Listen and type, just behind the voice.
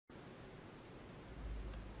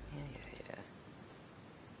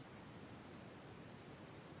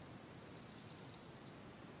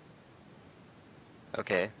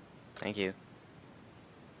Okay, thank you.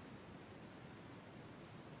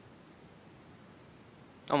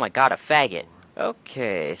 Oh my god, a faggot!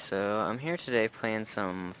 Okay, so I'm here today playing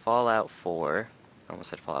some Fallout 4. I almost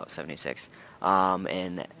said Fallout 76.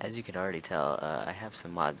 And as you can already tell, I have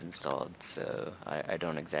some mods installed, so I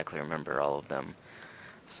don't exactly remember all of them.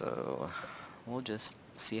 So, we'll just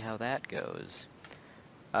see how that goes.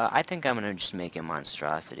 I think I'm gonna just make a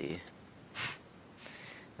monstrosity.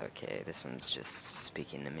 Okay, this one's just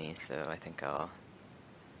speaking to me, so I think I'll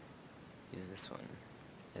use this one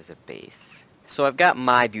as a base. So I've got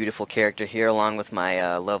my beautiful character here along with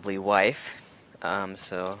my lovely wife.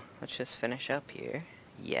 So let's just finish up here.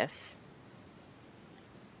 Yes.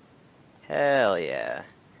 Hell yeah.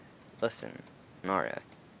 Listen, Nora.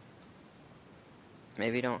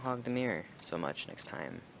 Maybe don't hog the mirror so much next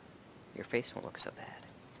time. Your face won't look so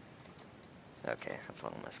bad. Okay, that's a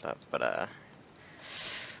little messed up, but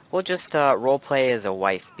we'll just roleplay as a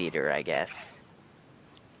wife beater, I guess.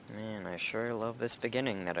 Man, I sure love this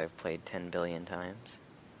beginning that I've played 10 billion times.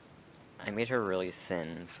 I made her really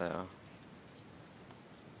thin, so...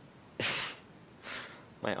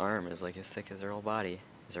 My arm is like as thick as her whole body,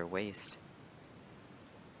 as her waist.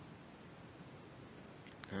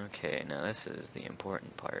 Okay, now this is the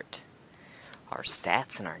important part. Our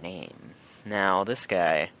stats and our name. Now, this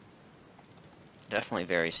guy, definitely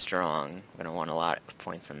very strong. I'm gonna want a lot of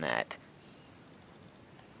points on that.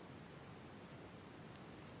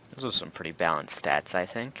 Those are some pretty balanced stats, I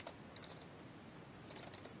think.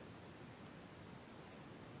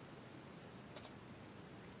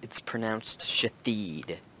 It's pronounced Shatheed.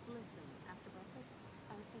 Listen, after breakfast,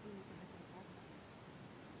 I was thinking we could head to the park.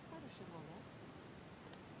 Weather should hold up.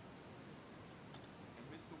 And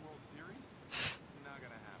miss the World Series? Not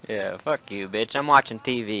gonna happen. Yeah, fuck you, bitch. I'm watching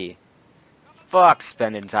TV. Fuck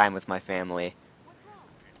spending time with my family. What's wrong?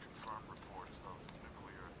 Confirmed reports of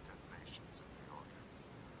nuclear detonations in New York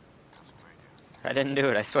and Pennsylvania. I didn't do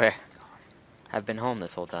it, I swear. I've been home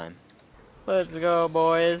this whole time. Let's go,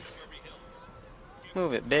 boys.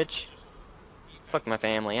 Move it, bitch. Fuck my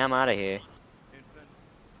family, I'm out of here. Infant,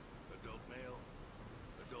 adult male,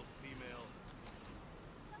 adult female.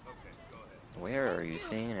 Okay, go ahead. Where are you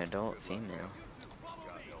seeing an adult female?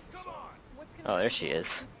 Come on! What's gonna Oh, there happen? she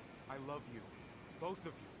is. I love you. Both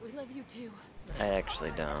of you. We love you too. I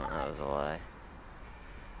actually don't, that was a lie.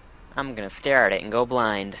 I'm gonna stare at it and go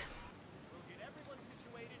blind. We'll get everyone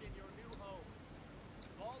situated in your new home.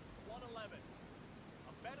 Vault 111.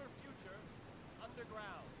 A better future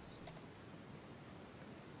underground.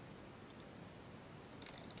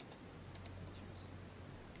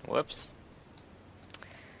 Whoops.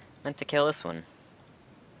 Meant to kill this one.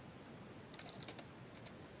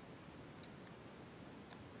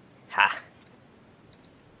 Ha!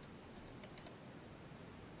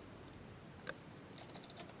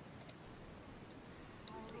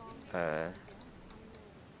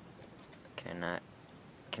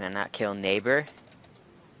 Can I not kill neighbor?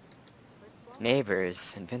 Neighbor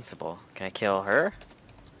is invincible. Can I kill her?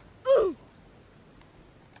 Hey,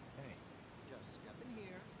 just step in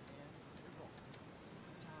here and your vault's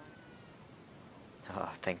Oh,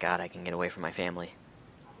 thank God I can get away from my family.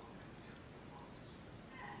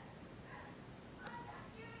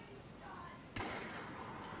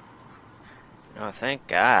 Oh, thank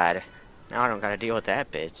God. Now I don't gotta deal with that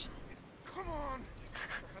bitch. Come on! There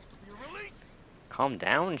has to be a release! Calm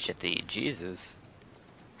down, Shitty. Jesus.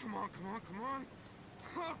 Come on, come on, come on!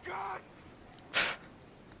 Oh, God!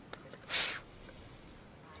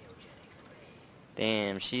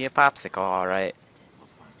 Damn, she a popsicle, alright. I'll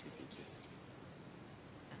find two bitches.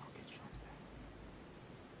 And I'll get Sean back.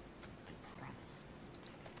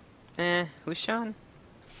 I promise. Who's Sean?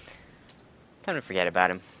 Time to forget about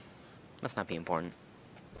him. Must not be important.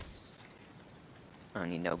 I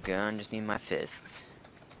don't need no gun, just need my fists.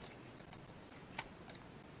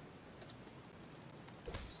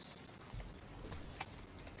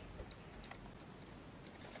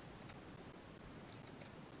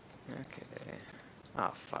 Okay.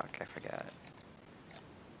 Oh fuck, I forgot.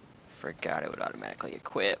 Forgot it would automatically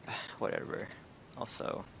equip. Whatever.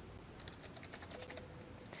 Also.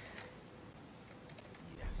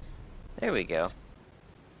 Yes. There we go.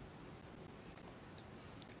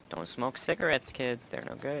 Don't smoke cigarettes, kids. They're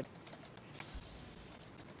no good.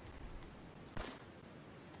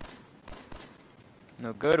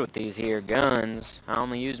 No good with these here guns. I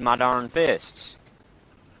only use my darn fists.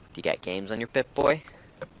 You got games on your Pip-Boy?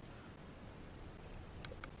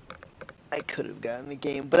 I could have gotten the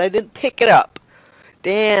game, but I didn't pick it up.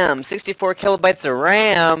 Damn, 64 kilobytes of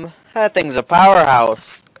RAM. That thing's a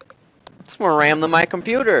powerhouse. It's more RAM than my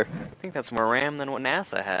computer. I think that's more RAM than what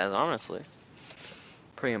NASA has, honestly.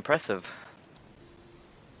 Pretty impressive.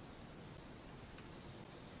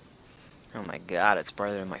 Oh my god, it's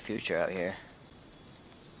farther than my future out here.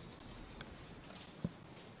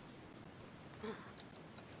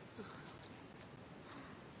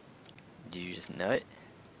 Did you just nut?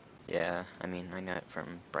 Yeah, I mean, I nut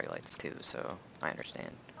from bright lights too, so I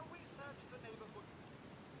understand. Have we searched the neighborhood?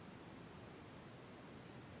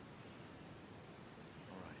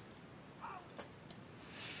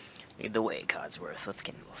 Lead the way, Codsworth. Let's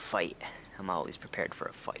get into a fight. I'm always prepared for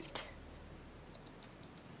a fight.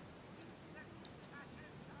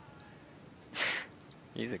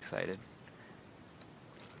 He's excited.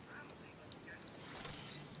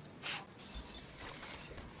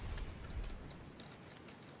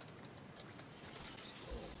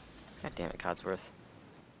 God damn it, Codsworth.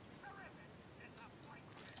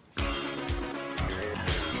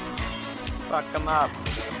 Fuck him up.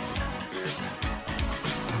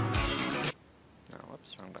 No,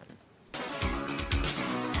 whoops, wrong button.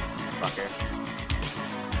 Fucker.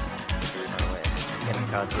 No way. Get him,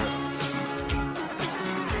 Codsworth.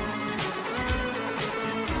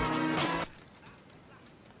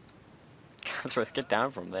 Codsworth, get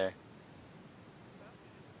down from there.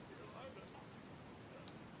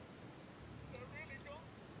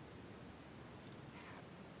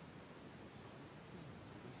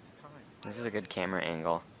 This is a good camera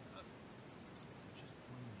angle. Just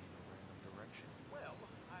pointing me in a random direction. Well,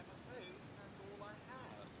 I'm afraid that's all I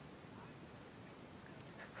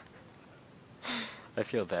have. I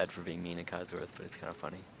feel bad for being mean to Codsworth, but it's kind of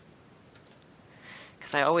funny.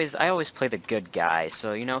 Cause I always play the good guy,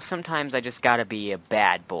 so you know sometimes I just gotta be a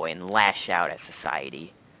bad boy and lash out at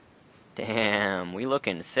society. Damn, we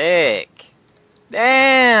looking thick.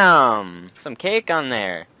 Damn, some cake on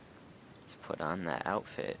there. Let's put on that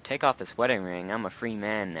outfit. Take off this wedding ring. I'm a free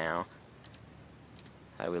man now.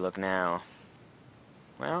 How do we look now?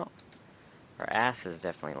 Well, our ass is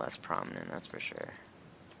definitely less prominent, that's for sure.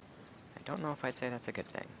 I don't know if I'd say that's a good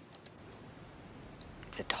thing.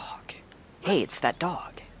 It's a dog. Hey, it's that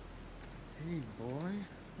dog. Hey, boy. What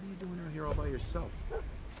are you doing out here all by yourself?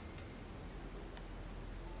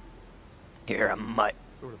 You're a mutt.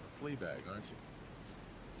 Sort of a flea bag, aren't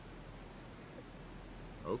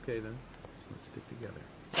you? Okay, then. Let's stick together.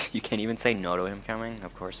 You can't even say no to him coming?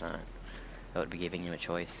 Of course not. That would be giving you a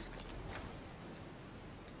choice.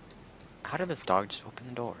 How did this dog just open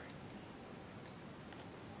the door?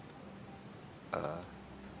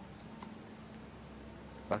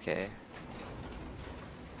 Okay.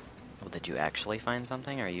 Well, did you actually find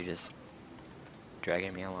something, or are you just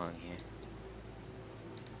dragging me along here?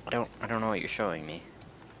 I don't know what you're showing me.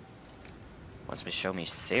 Wants me to show me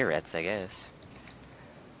cigarettes, I guess.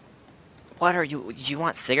 What are you? You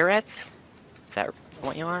want cigarettes? Is that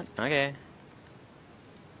what you want? Okay.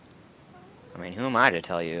 I mean, who am I to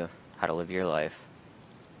tell you how to live your life?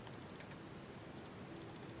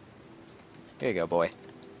 Here you go, boy.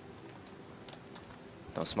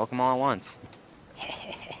 Don't smoke them all at once.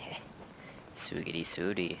 Soogity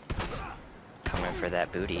sooty. Coming for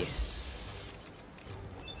that booty.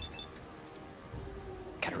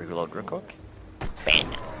 Gotta reload real quick.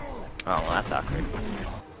 Bam! Oh, well, that's awkward.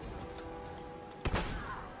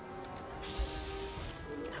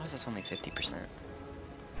 How is this only 50%?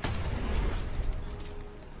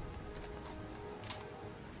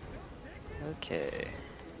 Okay.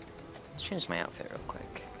 Let's change my outfit real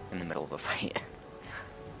quick. In the middle of a fight.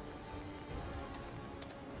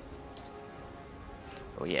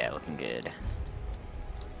 Oh yeah, looking good.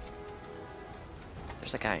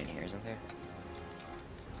 There's a guy in here, isn't there?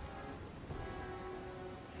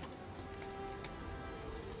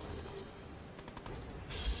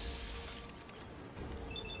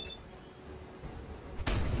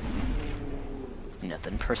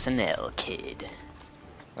 Nothing personnel, kid.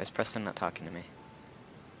 Why is Preston not talking to me?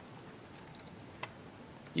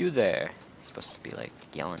 You there. He's supposed to be like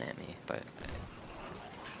yelling at me, but...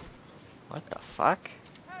 What the fuck?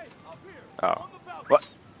 Hey, up here! Oh. On the balcony. What?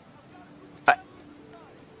 The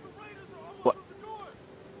raiders are almost What? at the door.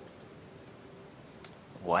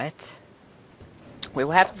 What? Wait,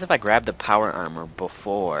 what happens if I grab the power armor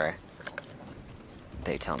before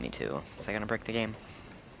they tell me to? Is that gonna break the game?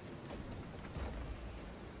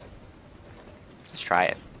 Let's try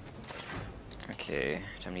it. Okay,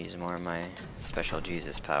 time to use more of my special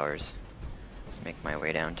Jesus powers. Make my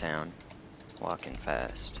way downtown. Walking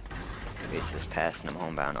fast. Base is past and I'm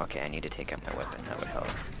homebound. Okay, I need to take out my weapon. That would help.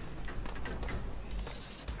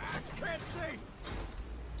 Can't see.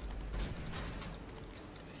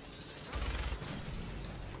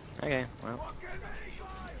 Okay, well. Look at me.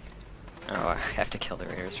 Oh, I have to kill the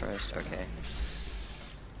raiders first. Okay.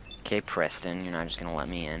 Okay, Preston, you're not just gonna let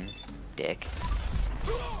me in, dick.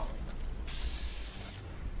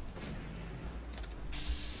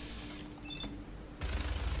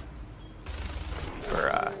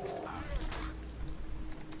 Bruh.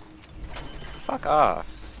 Fuck off.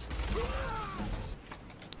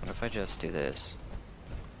 What if I just do this?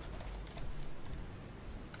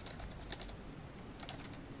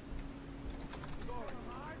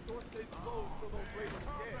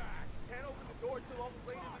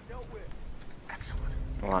 Excellent.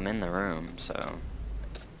 Well, I'm in the room, so... I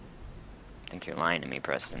think you're lying to me,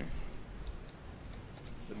 Preston.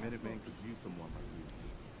 The Minutemen could use someone like you.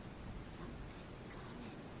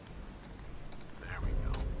 There we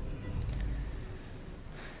go.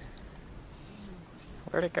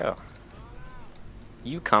 Where'd it go?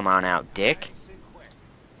 You come on out, dick.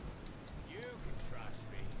 You can trust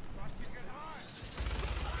me.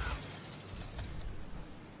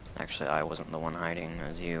 Actually, I wasn't the one hiding, it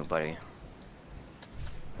was you, buddy.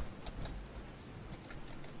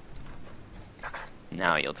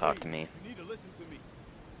 Now you'll talk to me. You need to listen to me.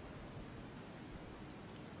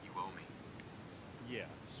 You owe me. Yeah,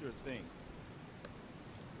 sure thing.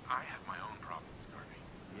 I have my own problems, Garvey.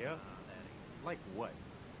 Yeah? Like what?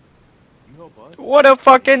 You help us? What a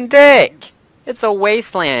fucking dick! It's a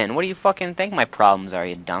wasteland. What do you fucking think my problems are,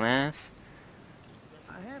 you dumbass?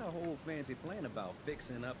 I had a whole fancy plan about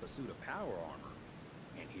fixing up a suit of power armor.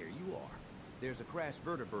 And here you are. There's a crashed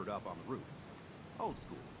vertibird up on the roof. Old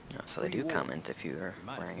school. Oh, so they do comment if you're You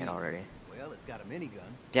might have wearing seen it already. Well, it's got a minigun.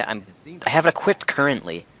 Yeah, and it seems I have it equipped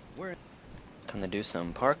currently. Where Time to do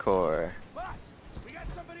some parkour. Boss, we got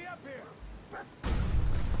somebody up here.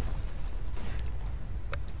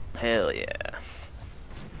 Hell yeah.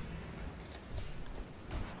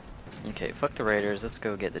 Okay, fuck the raiders. Let's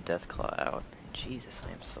go get the death claw out. Jesus,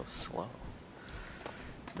 I am so slow.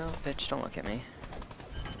 No, bitch, don't look at me.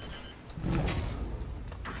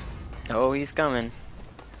 Oh, he's coming.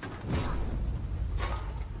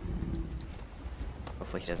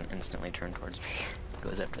 Hopefully he doesn't instantly turn towards me.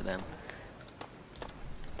 Goes after them.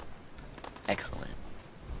 Excellent.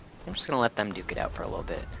 I'm just gonna let them duke it out for a little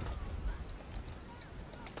bit.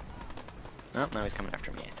 Oh, now he's coming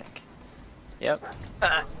after me, I think. Yep.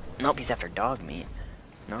 Nope, he's after dog meat.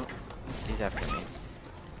 Nope, he's after me.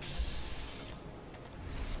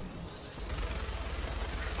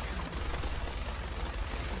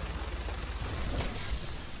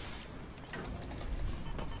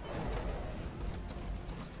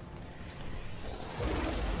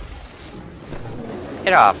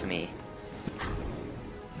 Get off me.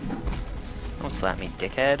 Don't slap me,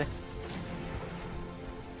 dickhead.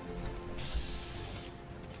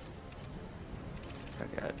 Oh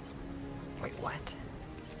god. Wait, what?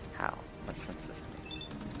 How? What sense does it make?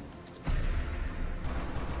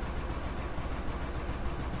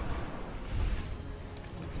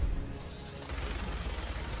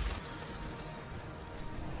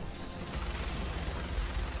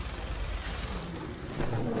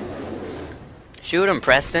 Shoot him,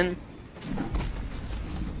 Preston!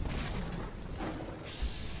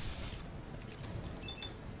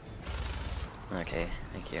 Okay,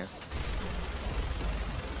 thank you.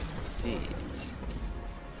 Jeez.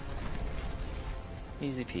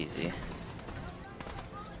 Easy peasy.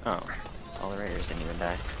 Oh, all the raiders didn't even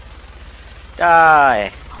die.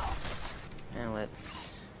 Die! Now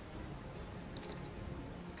let's...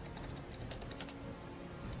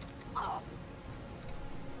 Oh.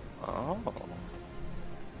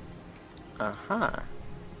 Uh-huh.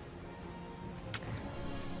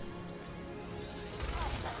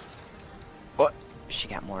 What? She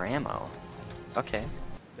got more ammo. Okay.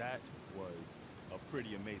 That was a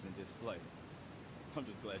pretty amazing display. I'm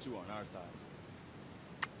just glad you're on our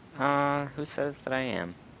side. Who says that I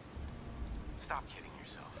am? Stop kidding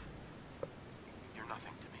yourself. You're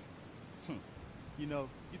nothing to me. You know,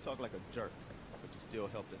 you talk like a jerk, but you still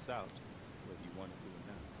helped us out, whether you wanted to or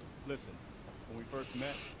not. Listen, when we first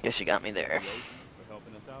met, Guess you got me there. thank you for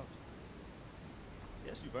helping us out.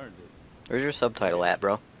 Yes, you've earned it. Where's your subtitle at,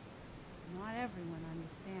 bro? Not everyone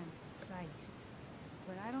understands the sight.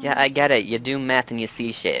 But I don't Yeah, I get it. You do meth and you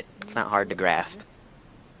see shit. It's not hard to grasp.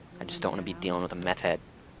 I just don't want to be dealing with a meth head.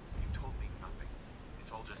 You've told me nothing. It's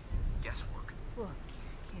all just guesswork. Look,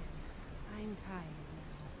 kid, I'm tired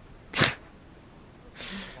now.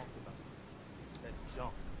 Talk about that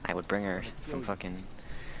junk. I would bring her some fucking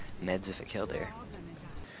meds if it killed her. We're all gonna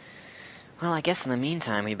die. Well, I guess in the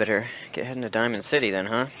meantime, we better get heading to Diamond City then,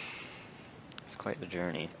 huh? It's quite the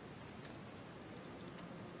journey.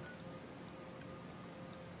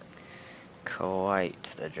 Quite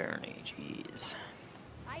the journey, jeez.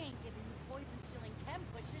 I ain't giving you poison shilling chem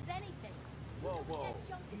pushers anything. Whoa, whoa.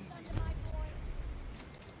 Easy.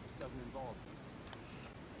 This doesn't involve you.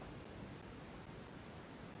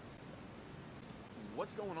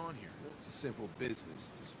 What's going on here? It's a simple business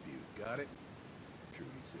dispute, got it?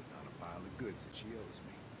 Trudy's sitting on a pile of goods that she owes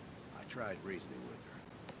me. I tried reasoning with her,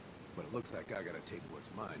 but it looks like I gotta take what's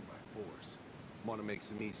mine by force. Want to make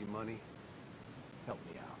some easy money? Help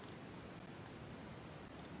me out.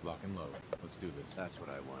 Lock and load. Let's do this. That's what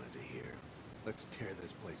I wanted to hear. Let's tear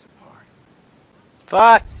this place apart.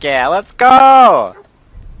 Fuck yeah, let's go!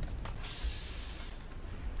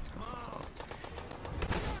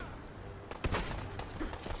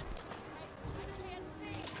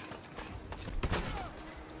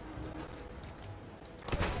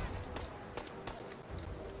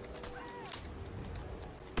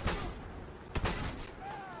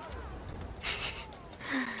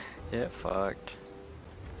 Get fucked.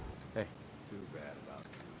 Hey. Too bad about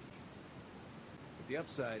Trudy. But the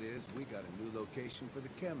upside is we got a new location for the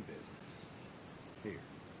chem business. Here,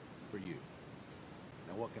 for you.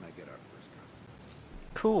 Now what can I get our first customer?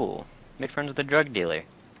 Cool. Made friends with a drug dealer.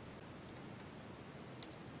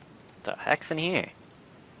 The heck's in here?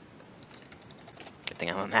 Good thing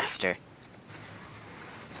I'm a master.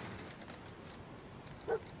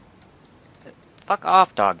 Fuck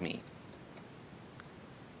off, dog meat.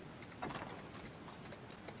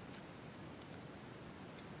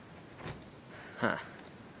 Huh.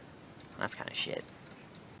 That's kind of shit.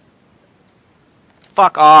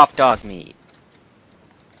 Fuck off, dog meat.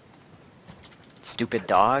 Stupid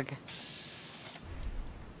dog.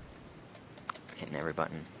 Hitting every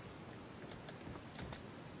button.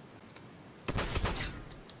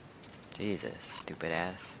 Jesus, stupid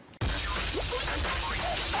ass.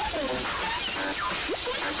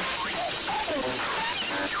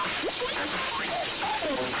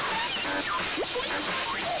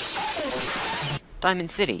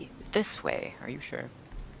 Diamond City, this way. Are you sure?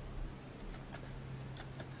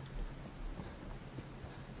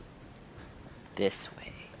 This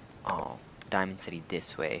way. Oh, Diamond City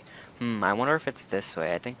this way. I wonder if it's this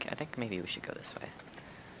way. I think maybe we should go this way.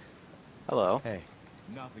 Hello. Hey.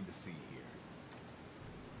 Nothing to see here.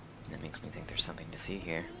 That makes me think there's something to see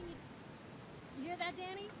here. You hear that,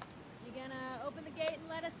 Danny? You gonna open the gate and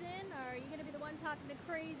let us in, or are you gonna be the one talking to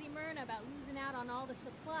crazy Myrna about losing out on all the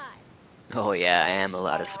supply? Oh yeah, I am a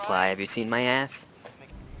lot of supply. Have you seen my ass?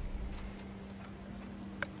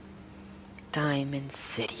 Diamond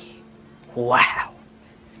City. Wow.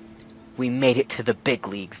 We made it to the big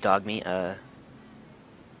leagues, dog meat. How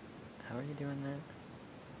are you doing that?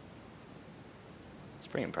 It's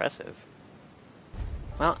pretty impressive.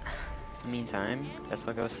 Well, in the meantime, guess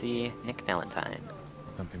I'll go see Nick Valentine.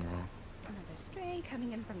 Something wrong? Another stray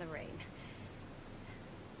coming in from the rain.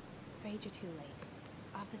 Afraid you're too late.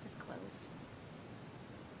 Office is closed.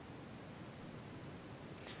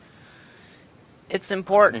 It's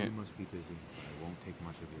important. You must be busy. I won't take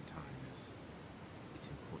much of your time, miss. It's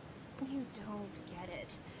important. You don't get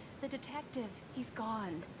it. The detective, he's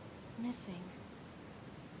gone. Missing.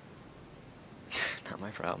 Not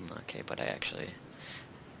my problem, okay, but I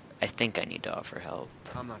think I need to offer help.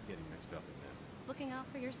 I'm not getting mixed up in this. Looking out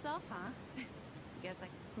for yourself, huh? Guess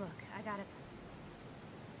look, I gotta...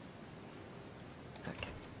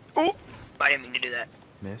 Okay. Oh! I didn't mean to do that.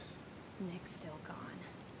 Miss? Nick's still gone.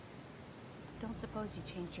 Don't suppose you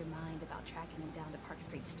changed your mind about tracking him down to Park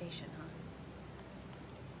Street Station, huh?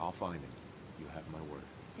 I'll find it. You have my word.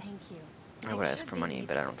 Thank you. I would It ask should for be money, easy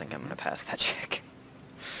but I to don't think I'm swim. gonna pass that check.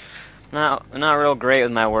 Not real great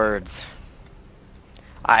with my words.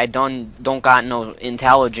 I don't got no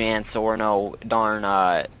intelligence or no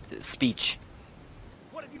darn speech.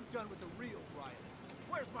 What have you done with the real Riley?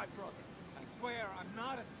 Where's my brother? I swear I'm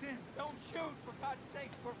not a sin. Don't shoot, for God's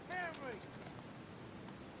sake, for family.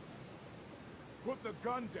 Put the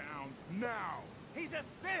gun down, now! He's a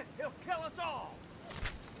sin. He'll kill us all.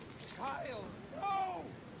 Kyle, no!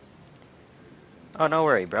 Oh, no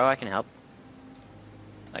worry, bro. I can help.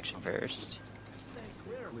 Action first.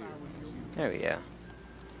 There we go.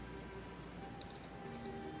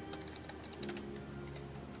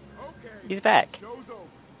 Okay, He's back. show's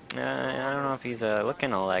over. I don't know if he's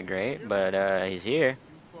looking all that great, but he's here. You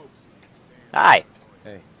folks. Hi.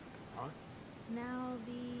 Hey. Now,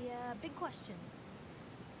 the big question.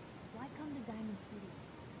 Why come to Diamond City?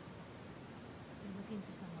 You're looking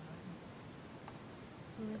for someone, aren't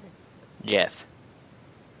you? Who is it? Jeff.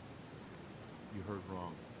 You heard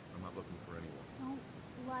wrong. I'm not looking for anyone. Don't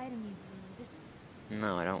lie to me, Blue.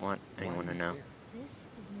 No, I don't want anyone to know. This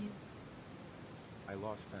is new. I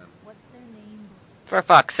lost family. What's their name? For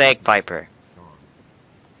fuck's sake, Piper. Sean.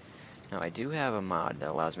 Now, I do have a mod that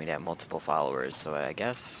allows me to have multiple followers, so I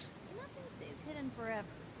guess... Not these days,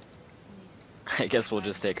 I guess we'll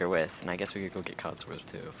just take her with, and I guess we could go get Codsworth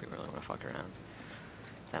too if we really want to fuck around.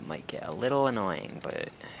 That might get a little annoying, but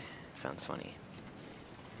it sounds funny.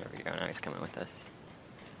 There we go, now he's coming with us.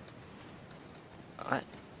 What?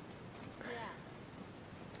 Yeah.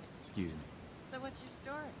 Excuse me. So what's your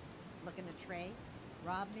story? Looking to trade?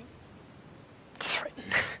 Rob me? Threaten.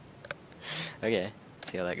 Okay,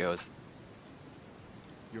 see how that goes.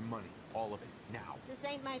 Your money, all of it, now. This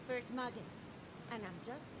ain't my first mugging. And I'm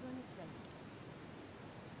just gonna say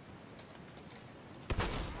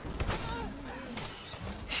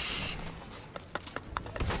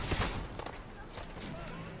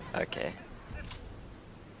Okay.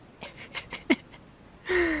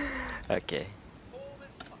 Okay.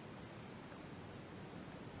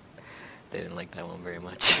 They didn't like that one very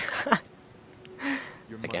much.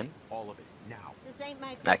 Your Again? money, all of it, now. this ain't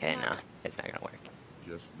my first Okay, no, mugging. it's not gonna work.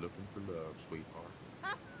 Just looking for love,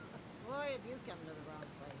 sweetheart. Boy, have you come to the wrong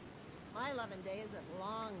place. My loving days have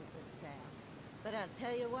long since passed. But I'll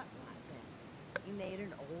tell you what, Roxanne. You made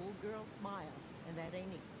an old girl smile, and that ain't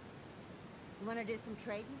easy. You wanna do some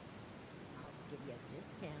trading? I'll give you a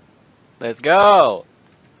discount. Let's go!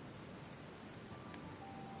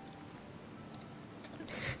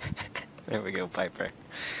 There we go, Piper.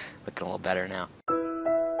 Looking a little better now.